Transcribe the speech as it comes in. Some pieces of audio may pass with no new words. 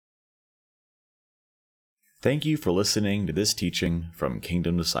Thank you for listening to this teaching from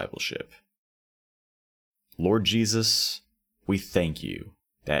Kingdom Discipleship. Lord Jesus, we thank you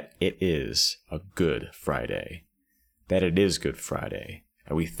that it is a Good Friday,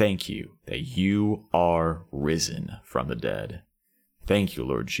 and we thank you that you are risen from the dead. Thank you,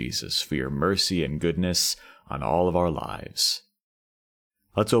 Lord Jesus, for your mercy and goodness on all of our lives.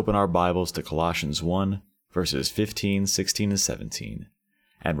 Let's open our Bibles to Colossians 1, verses 15, 16, and 17,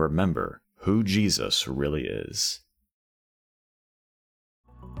 and remember who Jesus really is.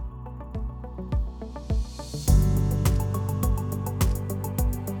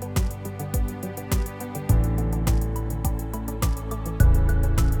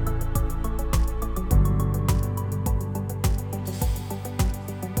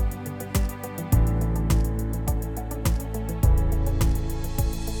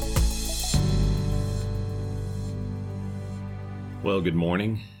 Well, good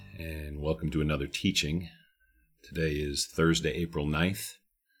morning, and welcome to another teaching. Today is Thursday, April 9th.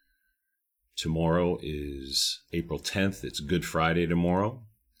 Tomorrow is April 10th. It's Good Friday tomorrow.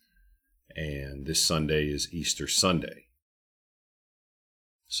 And this Sunday is Easter Sunday.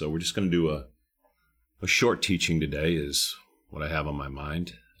 So we're just going to do a short teaching today is what I have on my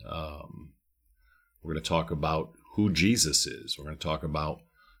mind. We're going to talk about who Jesus is. We're going to talk about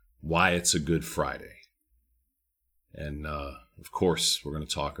why it's a Good Friday. And, of course, we're going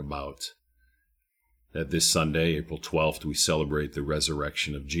to talk about that this Sunday, April 12th, we celebrate the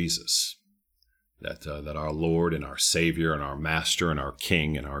resurrection of Jesus. That our Lord and our Savior and our Master and our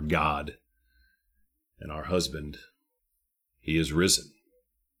King and our God and our husband, He is risen.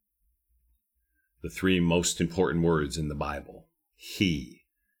 The three most important words in the Bible, He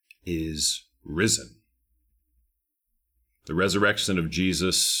is risen. The resurrection of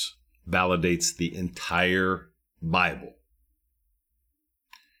Jesus validates the entire Bible.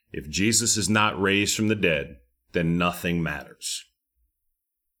 If Jesus is not raised from the dead, then nothing matters.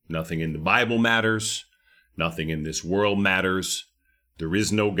 Nothing in the Bible matters. Nothing in this world matters. There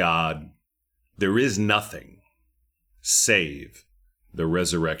is no God. There is nothing save the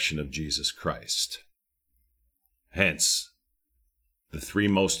resurrection of Jesus Christ. Hence, the three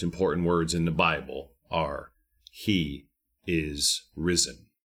most important words in the Bible are, He is risen.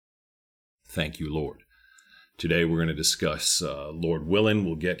 Thank you, Lord. Today we're going to discuss, Lord willing,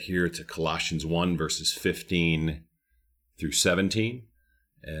 we'll get here to Colossians 1, verses 15 through 17,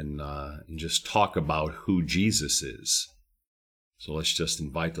 and just talk about who Jesus is. So let's just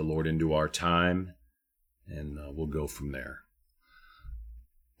invite the Lord into our time, and we'll go from there.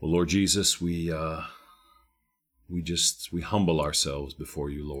 Well, Lord Jesus, we humble ourselves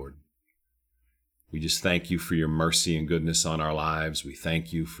before you, Lord. We just thank you for your mercy and goodness on our lives. We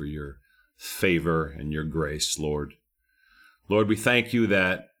thank you for your favor and your grace, Lord. Lord, we thank you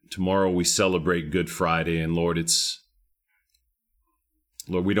that tomorrow we celebrate Good Friday, and Lord,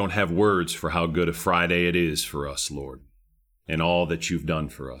 we don't have words for how good a Friday it is for us, Lord, and all that you've done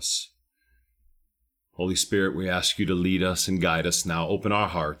for us. Holy Spirit, we ask you to lead us and guide us now. Open our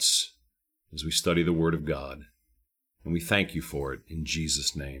hearts as we study the Word of God, and we thank you for it in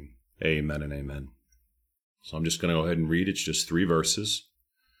Jesus' name. Amen and amen. So I'm just going to go ahead and read. It's just 3 verses.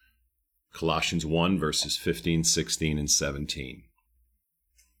 Colossians 1, verses 15, 16, and 17.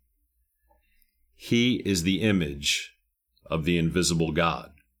 He is the image of the invisible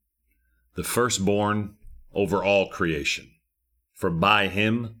God, the firstborn over all creation. For by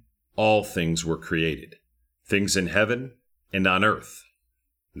him all things were created, things in heaven and on earth,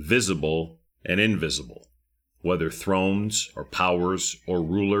 visible and invisible, whether thrones or powers or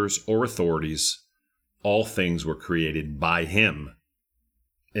rulers or authorities, all things were created by him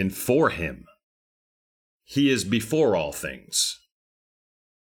and for him. He is before all things,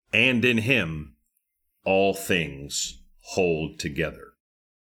 and in him all things hold together.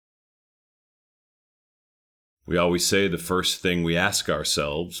 We always say the first thing we ask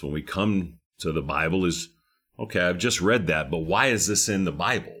ourselves when we come to the Bible is, okay, I've just read that, but why is this in the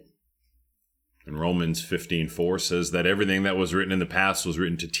Bible? And Romans 15:4 says that everything that was written in the past was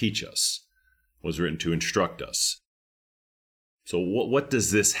written to teach us, was written to instruct us. So what does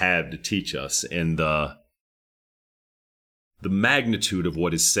this have to teach us? And the magnitude of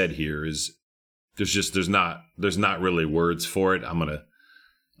what is said here is there's not really words for it. I'm gonna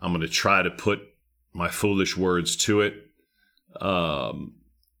try to put my foolish words to it, and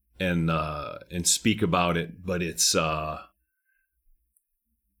speak about it. But it's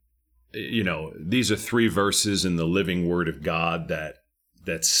these are 3 verses in the living Word of God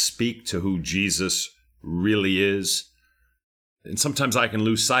that speak to who Jesus really is. And sometimes I can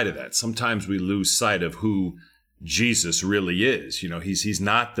lose sight of that. Sometimes we lose sight of who Jesus really is. He's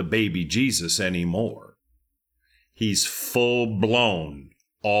not the baby Jesus anymore. He's full-blown,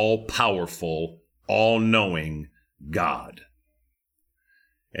 all-powerful, all-knowing God.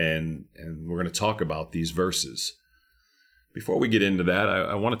 And we're going to talk about these verses. Before we get into that,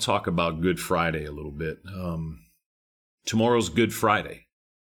 I want to talk about Good Friday a little bit. Tomorrow's Good Friday.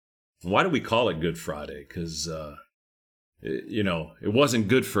 Why do we call it Good Friday? Because, it wasn't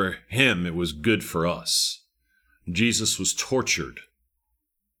good for him. It was good for us. Jesus was tortured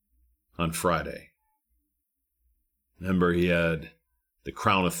on Friday. Remember, he had the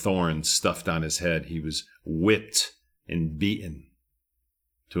crown of thorns stuffed on his head. He was whipped and beaten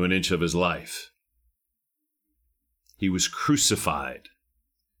to an inch of his life. He was crucified,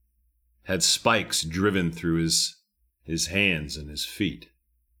 had spikes driven through his hands and his feet.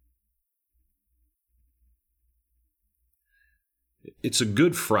 It's a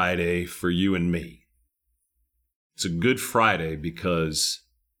Good Friday for you and me. It's a Good Friday because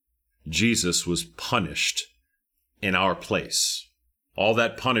Jesus was punished in our place. All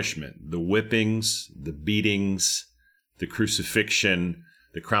that punishment, the whippings, the beatings, the crucifixion,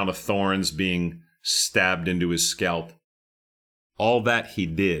 the crown of thorns being stabbed into his scalp, all that he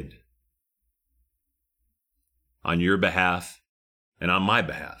did on your behalf and on my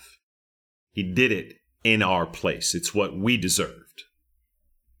behalf. He did it in our place. It's what we deserved.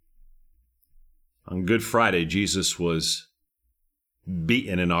 On Good Friday, Jesus was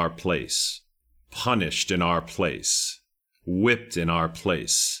beaten in our place, punished in our place, whipped in our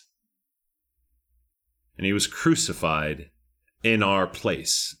place. And he was crucified in our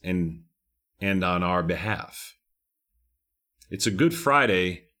place and on our behalf. It's a Good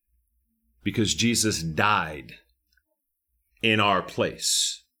Friday because Jesus died in our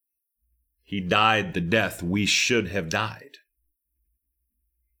place. He died the death we should have died.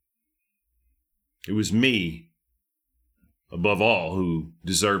 It was me, above all, who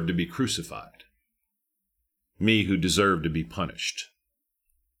deserved to be crucified. Me who deserved to be punished,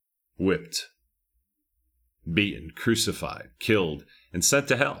 whipped, beaten, crucified, killed, and sent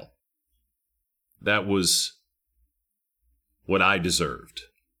to hell. That was what I deserved.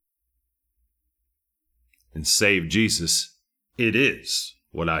 And save Jesus, it is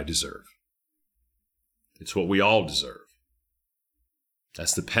what I deserve. It's what we all deserve.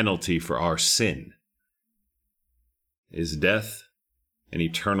 That's the penalty for our sin, is death and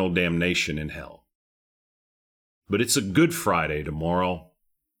eternal damnation in hell. But it's a Good Friday tomorrow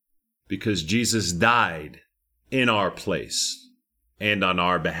because Jesus died in our place and on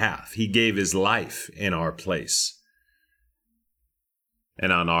our behalf. He gave his life in our place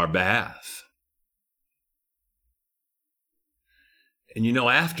and on our behalf. And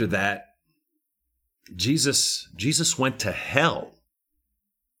after that, Jesus went to hell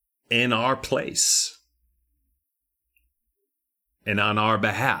in our place and on our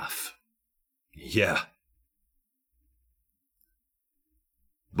behalf. Yeah.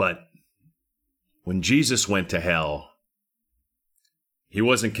 But when Jesus went to hell, he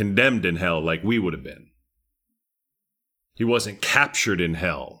wasn't condemned in hell like we would have been. He wasn't captured in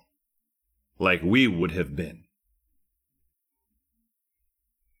hell like we would have been.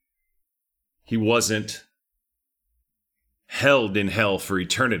 He wasn't held in hell for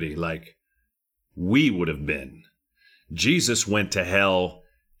eternity like we would have been. Jesus went to hell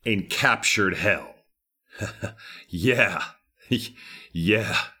and captured hell. Yeah.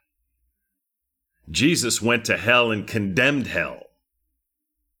 Yeah. Jesus went to hell and condemned hell.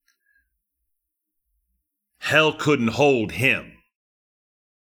 Hell couldn't hold him.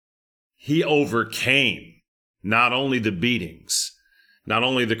 He overcame not only the beatings, not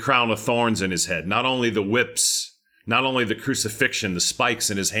only the crown of thorns in his head, not only the whips, not only the crucifixion, the spikes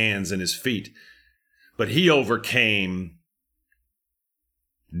in his hands and his feet, but he overcame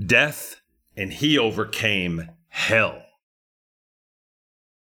death and he overcame hell.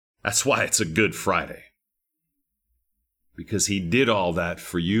 That's why it's a Good Friday. Because he did all that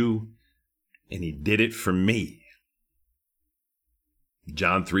for you and he did it for me.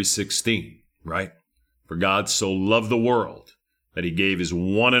 John 3:16, right? For God so loved the world that he gave his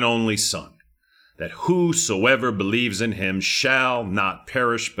one and only Son, that whosoever believes in him shall not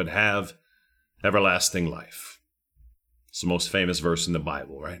perish but have everlasting life. It's the most famous verse in the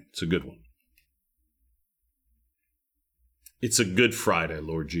Bible, right? It's a good one. It's a Good Friday,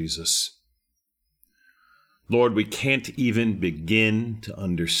 Lord Jesus. Lord, we can't even begin to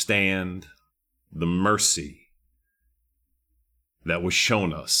understand the mercy that was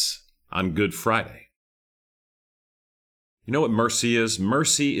shown us on Good Friday. You know what mercy is?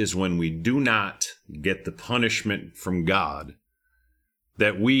 Mercy is when we do not get the punishment from God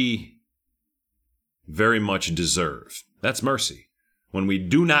that we very much deserve. That's mercy. when we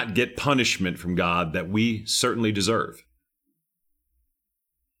do not get punishment from God that we certainly deserve.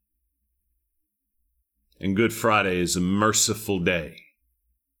 And Good Friday is a merciful day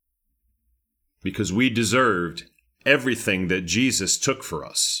because we deserved everything that Jesus took for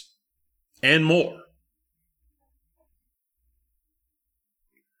us and more.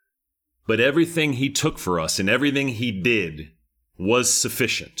 But everything he took for us and everything he did was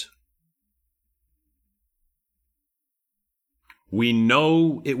sufficient. We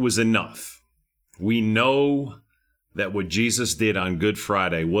know it was enough. We know that what Jesus did on Good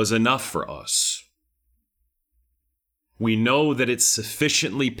Friday was enough for us. We know that it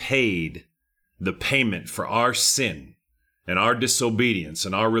sufficiently paid the payment for our sin and our disobedience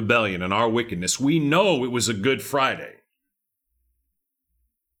and our rebellion and our wickedness. We know it was a Good Friday.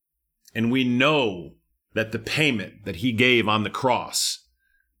 And we know that the payment that he gave on the cross,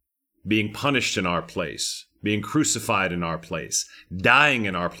 being punished in our place, being crucified in our place, dying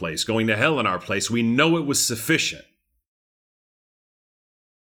in our place, going to hell in our place, we know it was sufficient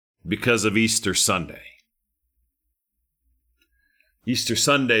because of Easter Sunday. Easter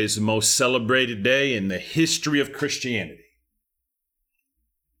Sunday is the most celebrated day in the history of Christianity.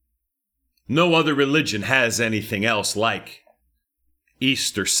 No other religion has anything else like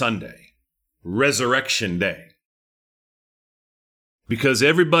Easter Sunday, Resurrection Day, because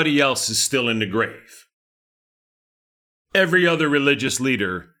everybody else is still in the grave. Every other religious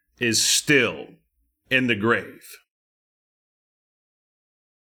leader is still in the grave.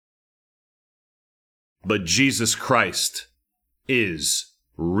 But Jesus Christ is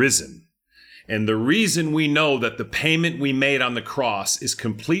risen. And the reason we know that the payment we made on the cross is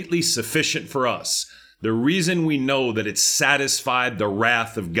completely sufficient for us, the reason we know that it satisfied the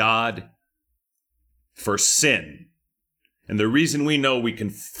wrath of God for sin, and the reason we know we can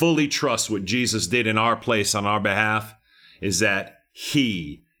fully trust what Jesus did in our place on our behalf is that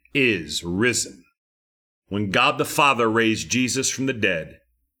he is risen. When God the Father raised Jesus from the dead,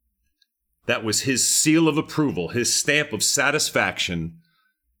 that was his seal of approval, his stamp of satisfaction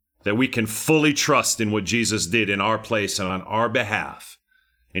that we can fully trust in what Jesus did in our place and on our behalf.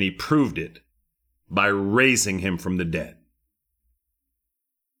 And he proved it by raising him from the dead.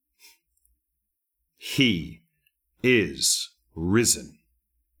 He is risen.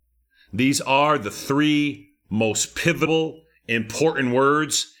 These are the three most pivotal, important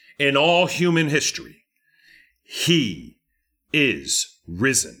words in all human history. He is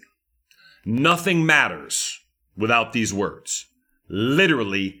risen. Nothing matters without these words.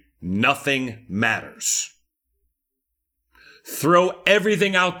 Literally, nothing matters. Throw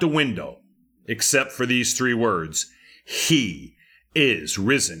everything out the window except for these three words. He is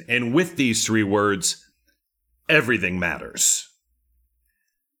risen. And with these three words, everything matters.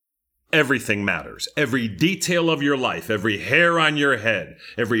 Everything matters. Every detail of your life, every hair on your head,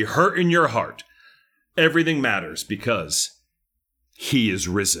 every hurt in your heart, everything matters because he is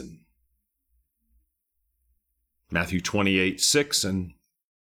risen. Matthew 28:6, and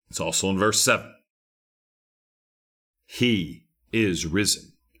it's also in verse 7. He is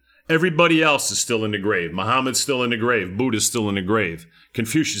risen. Everybody else is still in the grave. Muhammad's still in the grave. Buddha's still in the grave.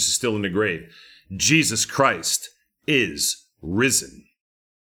 Confucius is still in the grave. Jesus Christ is risen.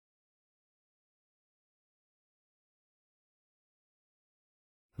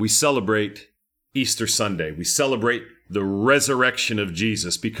 We celebrate Easter Sunday. We celebrate the resurrection of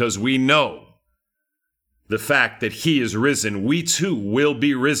Jesus because we know the fact that he is risen. We too will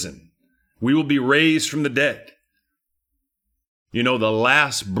be risen. We will be raised from the dead. You know, the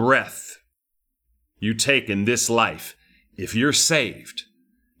last breath you take in this life, if you're saved,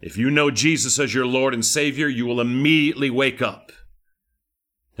 if you know Jesus as your Lord and Savior, you will immediately wake up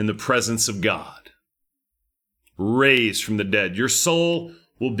in the presence of God, raised from the dead. Your soul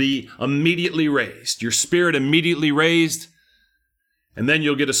will be immediately raised, your spirit immediately raised, and then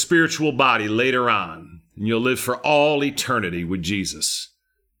you'll get a spiritual body later on. And you'll live for all eternity with Jesus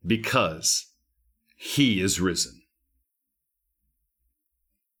because he is risen.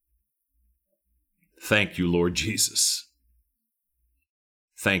 Thank you, Lord Jesus.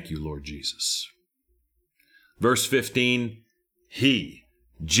 Thank you, Lord Jesus. Verse 15, he,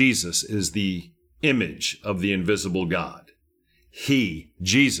 Jesus, is the image of the invisible God. He,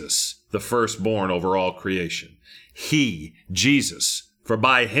 Jesus, the firstborn over all creation. He, Jesus, for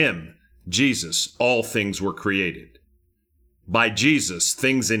by him, Jesus, all things were created. By Jesus,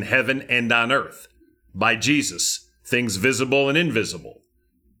 things in heaven and on earth. By Jesus, things visible and invisible.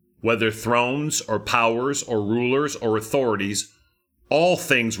 Whether thrones or powers or rulers or authorities, all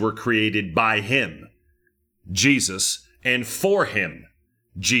things were created by him, Jesus, and for him,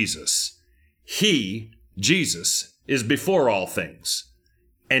 Jesus. He, Jesus, is before all things,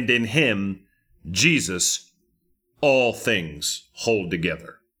 and in him, Jesus, all things hold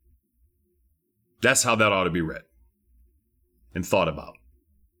together. That's how that ought to be read and thought about.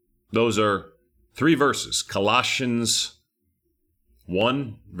 Those are 3 verses, Colossians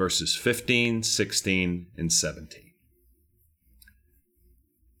 1, verses 15, 16, and 17.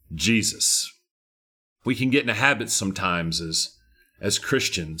 Jesus. We can get in a habit sometimes as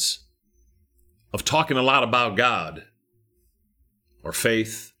Christians of talking a lot about God or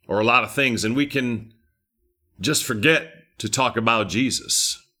faith or a lot of things, and we can just forget to talk about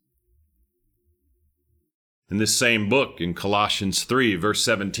Jesus. In this same book, in Colossians 3, verse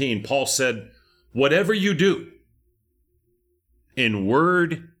 17, Paul said, whatever you do, in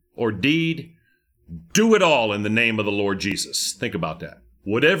word or deed, do it all in the name of the Lord Jesus. Think about that.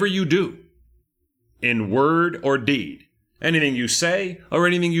 Whatever you do, in word or deed, anything you say or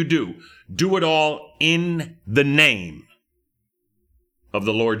anything you do it all in the name of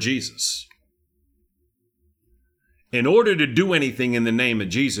the Lord Jesus. In order to do anything in the name of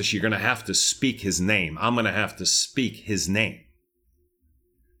Jesus, you're going to have to speak his name. I'm going to have to speak his name.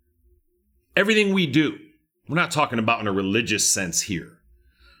 Everything we do, we're not talking about in a religious sense here.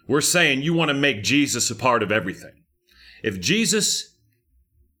 We're saying you want to make Jesus a part of everything. If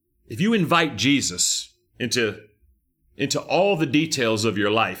you invite Jesus into all the details of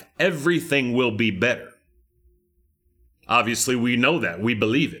your life, everything will be better. Obviously, we know that. We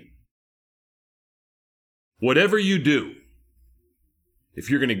believe it. Whatever you do, if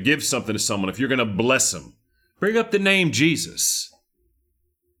you're going to give something to someone, if you're going to bless them, bring up the name Jesus.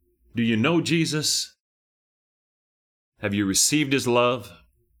 Do you know Jesus? Have you received his love?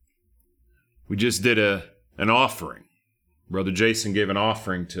 We just did an offering. Brother Jason gave an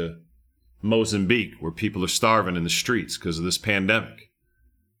offering to Mozambique, where people are starving in the streets because of this pandemic.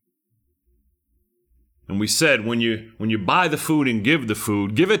 And we said, when you buy the food and give the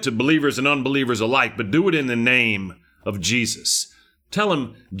food, give it to believers and unbelievers alike, but do it in the name of Jesus. Tell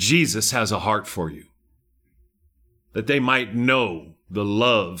them Jesus has a heart for you, that they might know the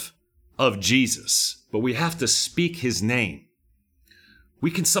love of Jesus. But we have to speak his name. We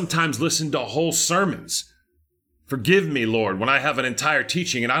can sometimes listen to whole sermons. Forgive me, Lord, when I have an entire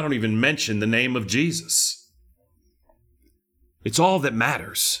teaching and I don't even mention the name of Jesus. It's all that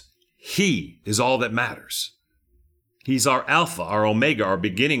matters. He is all that matters. He's our Alpha, our Omega, our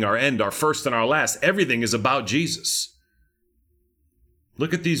beginning, our end, our first and our last. Everything is about Jesus.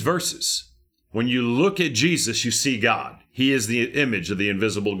 Look at these verses. When you look at Jesus, you see God. He is the image of the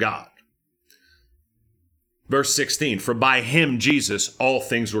invisible God. Verse 16, for by him, Jesus, all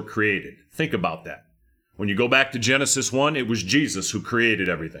things were created. Think about that. When you go back to Genesis 1, it was Jesus who created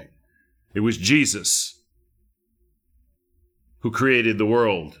everything. It was Jesus who created the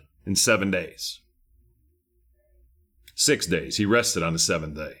world in 7 days. 6 days. He rested on the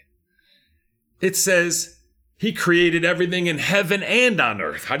 7th day. It says he created everything in heaven and on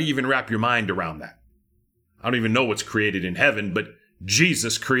earth. How do you even wrap your mind around that? I don't even know what's created in heaven, but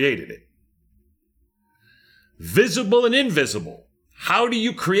Jesus created it. Visible and invisible. How do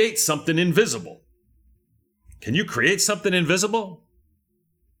you create something invisible? Can you create something invisible?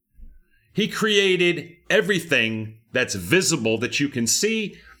 He created everything that's visible that you can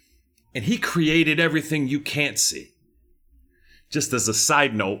see, and he created everything you can't see. Just as a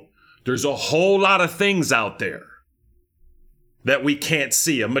side note, there's a whole lot of things out there that we can't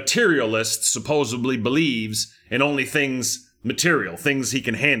see. A materialist supposedly believes in only things material, things he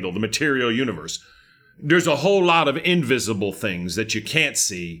can handle, the material universe. There's a whole lot of invisible things that you can't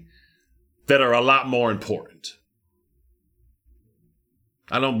see that are a lot more important.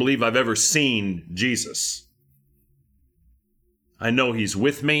 I don't believe I've ever seen Jesus. I know he's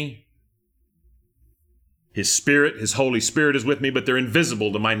with me. His Spirit, his Holy Spirit is with me, but they're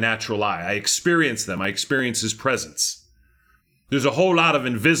invisible to my natural eye. I experience them. I experience his presence. There's a whole lot of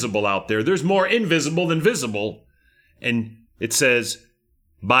invisible out there. There's more invisible than visible. And it says,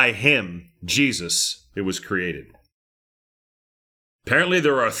 by him, Jesus, it was created. Apparently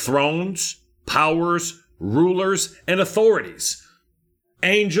there are thrones, powers, rulers, and authorities.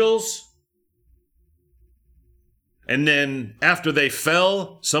 Angels. And then after they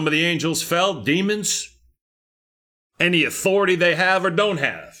fell, some of the angels fell, demons. Any authority they have or don't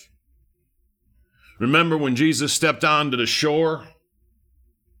have. Remember when Jesus stepped onto the shore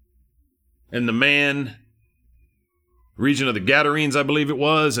and the man, region of the Gadarenes, I believe it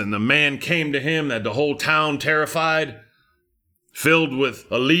was, and the man came to him, that the whole town terrified, filled with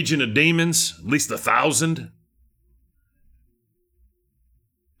a legion of demons, at least 1,000.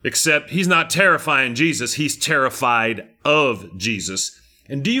 Except he's not terrifying Jesus, he's terrified of Jesus.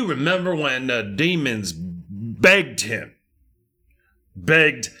 And do you remember when the demons begged him,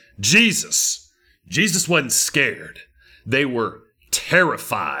 begged Jesus. Jesus wasn't scared. They were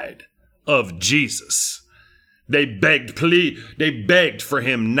terrified of Jesus. They begged for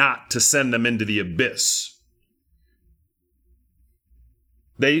him not to send them into the abyss.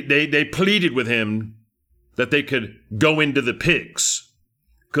 They pleaded with him that they could go into the pigs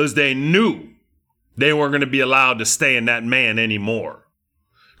because they knew they weren't going to be allowed to stay in that man anymore.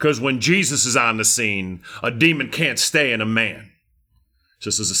 Because when Jesus is on the scene, a demon can't stay in a man.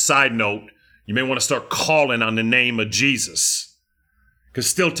 Just as a side note, you may want to start calling on the name of Jesus. Because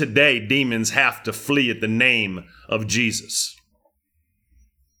still today, demons have to flee at the name of Jesus.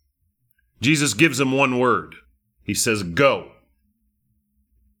 Jesus gives them one word. He says, go.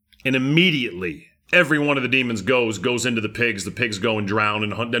 And immediately, every one of the demons goes into the pigs go and drown,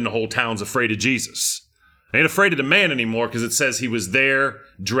 and then the whole town's afraid of Jesus. They ain't afraid of the man anymore because it says he was there,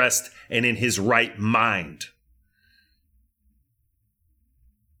 dressed, and in his right mind.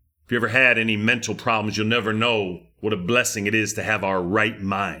 If you ever had any mental problems, you'll never know what a blessing it is to have our right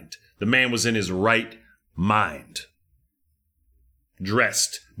mind. The man was in his right mind.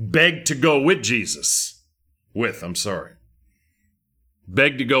 Dressed. Begged to go with Jesus. Begged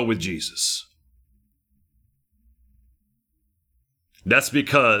to go with Jesus. That's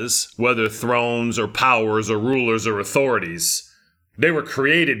because whether thrones or powers or rulers or authorities, they were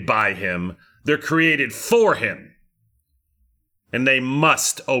created by him. They're created for him. And they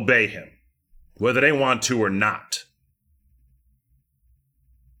must obey him, whether they want to or not.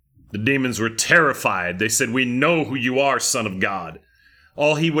 The demons were terrified. They said, we know who you are, Son of God.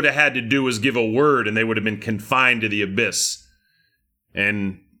 All he would have had to do was give a word and they would have been confined to the abyss.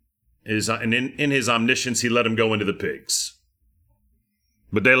 And in his omniscience, he let them go into the pigs.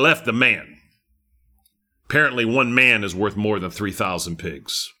 But they left the man. Apparently, one man is worth more than 3,000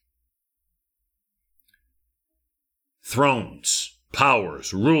 pigs. Thrones,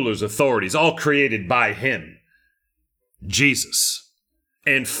 powers, rulers, authorities, all created by him. Jesus.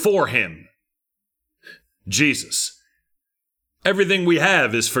 And for him. Jesus. Everything we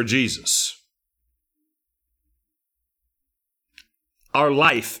have is for Jesus. Our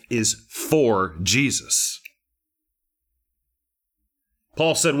life is for Jesus.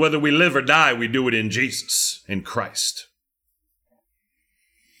 Paul said, whether we live or die, we do it in Jesus, in Christ.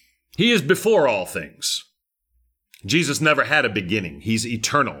 He is before all things. Jesus never had a beginning. He's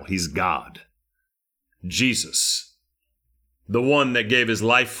eternal. He's God. Jesus, the one that gave his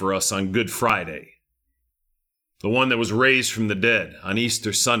life for us on Good Friday, the one that was raised from the dead on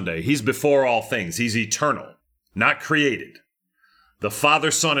Easter Sunday. He's before all things. He's eternal, not created. The Father,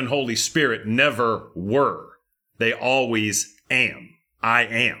 Son, and Holy Spirit never were. They always am. I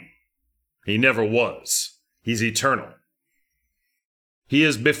am. He never was. He's eternal. He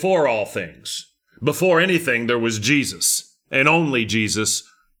is before all things. Before anything, there was Jesus, and only Jesus,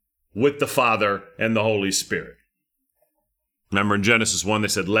 with the Father and the Holy Spirit. Remember in Genesis 1, they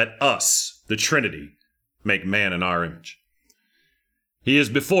said, let us, the Trinity, make man in our image. He is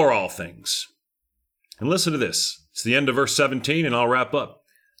before all things. And listen to this. It's the end of verse 17, and I'll wrap up.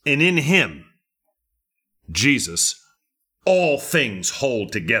 And in him, Jesus, all things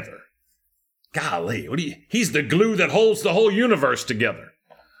hold together. Golly, he's the glue that holds the whole universe together.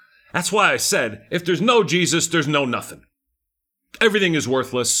 That's why I said, if there's no Jesus, there's no nothing. Everything is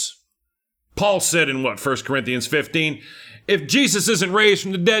worthless. Paul said in 1 Corinthians 15, if Jesus isn't raised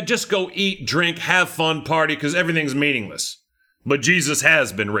from the dead, just go eat, drink, have fun, party, because everything's meaningless. But Jesus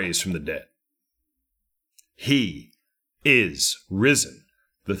has been raised from the dead. He is risen.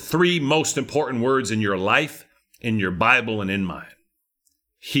 The three most important words in your life, in your Bible, and in mine.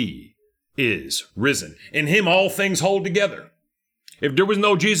 He is risen. In him, all things hold together. If there was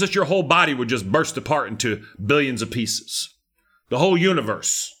no Jesus, your whole body would just burst apart into billions of pieces. The whole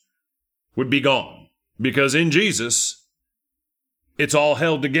universe would be gone. Because in Jesus, it's all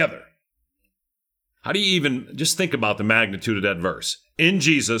held together. How do you even just think about the magnitude of that verse? In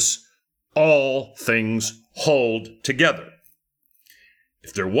Jesus, all things hold together.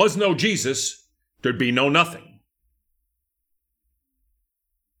 If there was no Jesus, there'd be no nothing.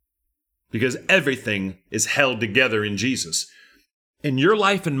 Because everything is held together in Jesus. And your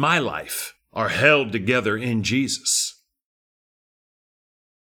life and my life are held together in Jesus.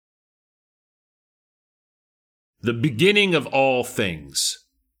 The beginning of all things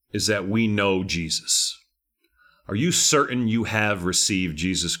is that we know Jesus. Are you certain you have received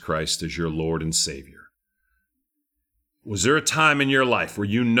Jesus Christ as your Lord and Savior? Was there a time in your life where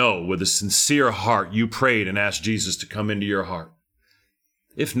you know with a sincere heart you prayed and asked Jesus to come into your heart?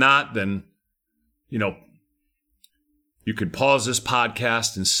 If not, then, You could pause this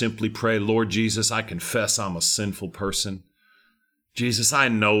podcast and simply pray, Lord Jesus, I confess I'm a sinful person. Jesus, I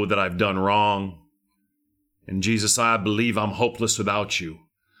know that I've done wrong. And Jesus, I believe I'm hopeless without you.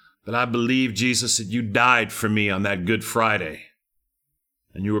 But I believe, Jesus, that you died for me on that Good Friday.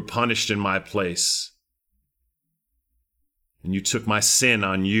 And you were punished in my place. And you took my sin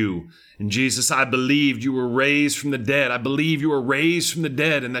on you. And Jesus, I believed you were raised from the dead. I believe you were raised from the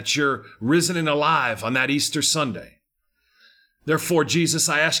dead and that you're risen and alive on that Easter Sunday. Therefore, Jesus,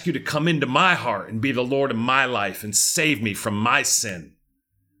 I ask you to come into my heart and be the Lord of my life and save me from my sin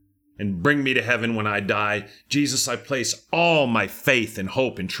and bring me to heaven when I die. Jesus, I place all my faith and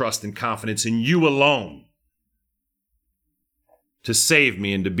hope and trust and confidence in you alone to save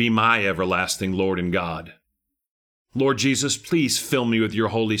me and to be my everlasting Lord and God. Lord Jesus, please fill me with your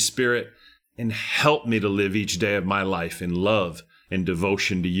Holy Spirit and help me to live each day of my life in love and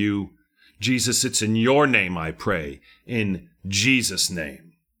devotion to you. Jesus, it's in your name I pray, in Jesus'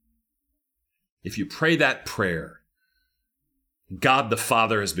 name. If you pray that prayer, God the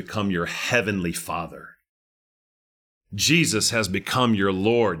Father has become your heavenly Father. Jesus has become your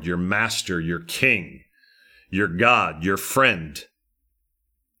Lord, your Master, your King, your God, your friend,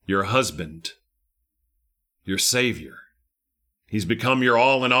 your husband, your Savior. He's become your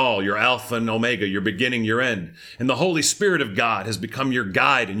all in all, your Alpha and Omega, your beginning, your end. And the Holy Spirit of God has become your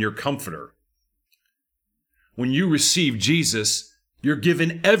guide and your comforter. When you receive Jesus, you're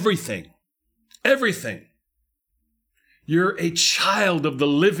given everything. Everything. You're a child of the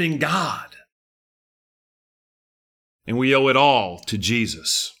living God. And we owe it all to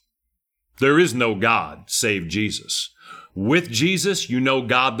Jesus. There is no God save Jesus. With Jesus, you know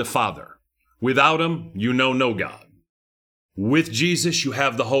God the Father. Without him, you know no God. With Jesus, you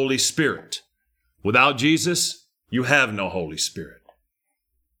have the Holy Spirit. Without Jesus, you have no Holy Spirit.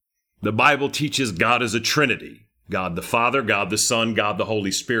 The Bible teaches God is a Trinity. God the Father, God the Son, God the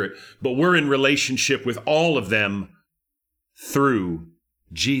Holy Spirit. But we're in relationship with all of them through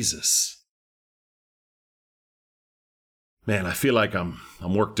Jesus. Man, I feel like I'm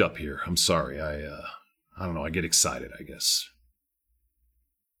worked up here. I'm sorry. I don't know. I get excited, I guess.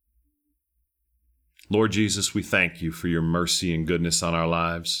 Lord Jesus, we thank you for your mercy and goodness on our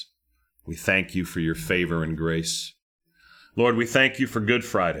lives. We thank you for your favor and grace. Lord, we thank you for Good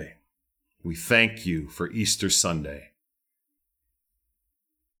Friday. We thank you for Easter Sunday.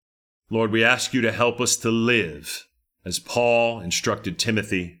 Lord, we ask you to help us to live as Paul instructed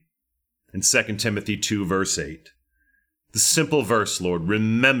Timothy in 2 Timothy 2, verse 8. The simple verse, Lord,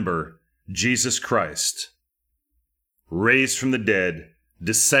 remember Jesus Christ, raised from the dead,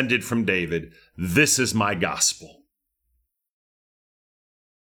 descended from David. This is my gospel.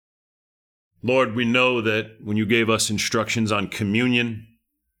 Lord, we know that when you gave us instructions on communion,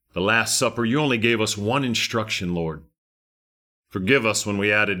 the Last Supper, you only gave us one instruction, Lord. Forgive us when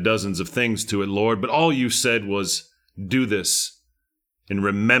we added dozens of things to it, Lord, but all you said was, do this in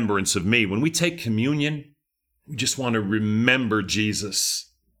remembrance of me. When we take communion, we just want to remember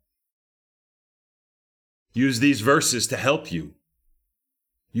Jesus. Use these verses to help you.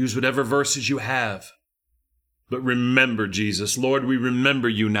 Use whatever verses you have. But remember Jesus. Lord, we remember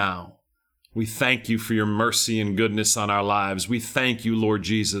you now. We thank you for your mercy and goodness on our lives. We thank you, Lord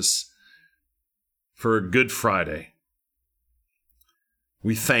Jesus, for a Good Friday.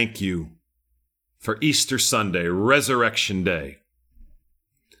 We thank you for Easter Sunday, Resurrection Day.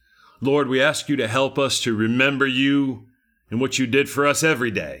 Lord, we ask you to help us to remember you and what you did for us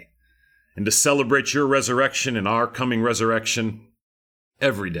every day, and to celebrate your resurrection and our coming resurrection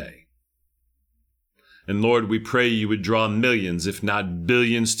every day. And Lord, we pray you would draw millions, if not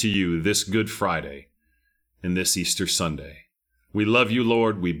billions, to you this Good Friday and this Easter Sunday. We love you,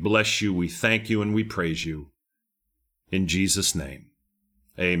 Lord. We bless you. We thank you and we praise you. In Jesus' name,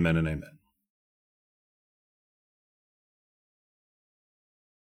 amen and amen.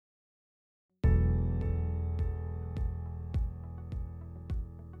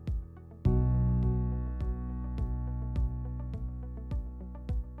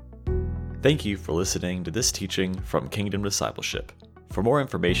 Thank you for listening to this teaching from Kingdom Discipleship. For more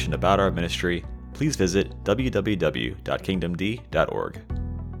information about our ministry, please visit www.kingdomd.org.